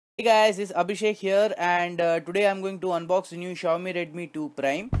Hey guys, this is Abhishek here, and today I'm going to unbox the new Xiaomi Redmi 2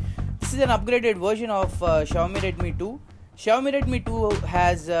 Prime. This is an upgraded version of Xiaomi Redmi 2. Xiaomi Redmi 2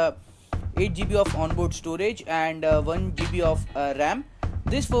 has 8 GB of onboard storage and 1 GB of RAM.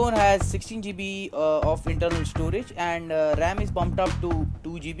 This phone has 16 GB of internal storage and RAM is bumped up to 2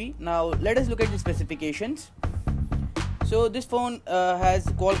 GB. Now let us look at the specifications. So this phone has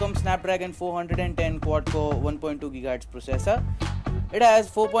Qualcomm Snapdragon 410 quad-core 1.2 GHz processor. It has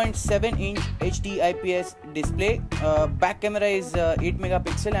 4.7-inch HD IPS display. Back camera is 8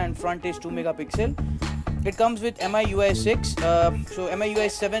 megapixel and front is 2 megapixel. It comes with MIUI 6. So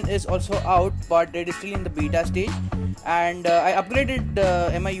MIUI 7 is also out, but it is still in the beta stage. And I upgraded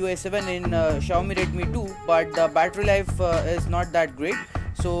MIUI 7 in Xiaomi Redmi 2, but the battery life is not that great.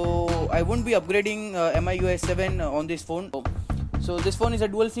 So I won't be upgrading MIUI 7 on this phone. So this phone is a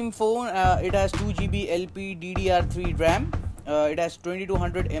dual SIM phone. It has 2 GB LPDDR3 RAM. It has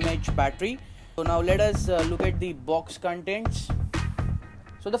 2200 mAh battery. So now let us look at the box contents.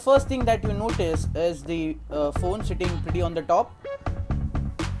 So the first thing that you notice is the phone sitting pretty on the top.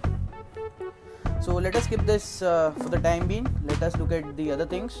 So let us skip this for the time being. Let us look at the other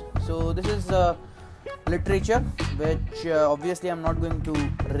things. So this is literature, which obviously I'm not going to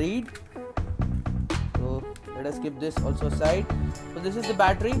read. So let us skip this also aside. So this is the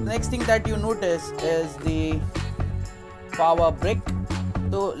battery. The next thing that you notice is the power brick.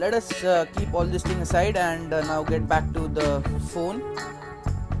 So let us keep all this thing aside and now get back to the phone.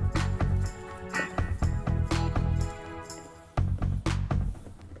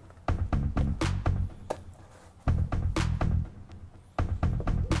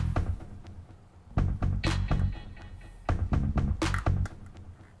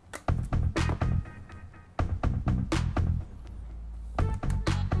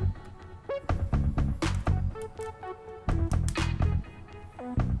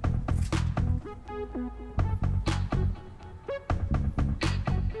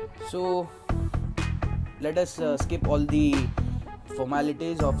 So let us skip all the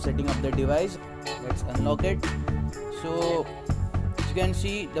formalities of setting up the device. Let's unlock it. So as you can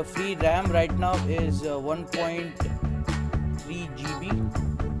see, the free RAM right now is 1.3 GB,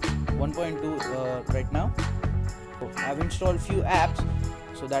 1.2 right now. So I've installed few apps,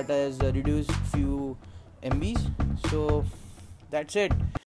 so that has reduced few MBs. So that's it.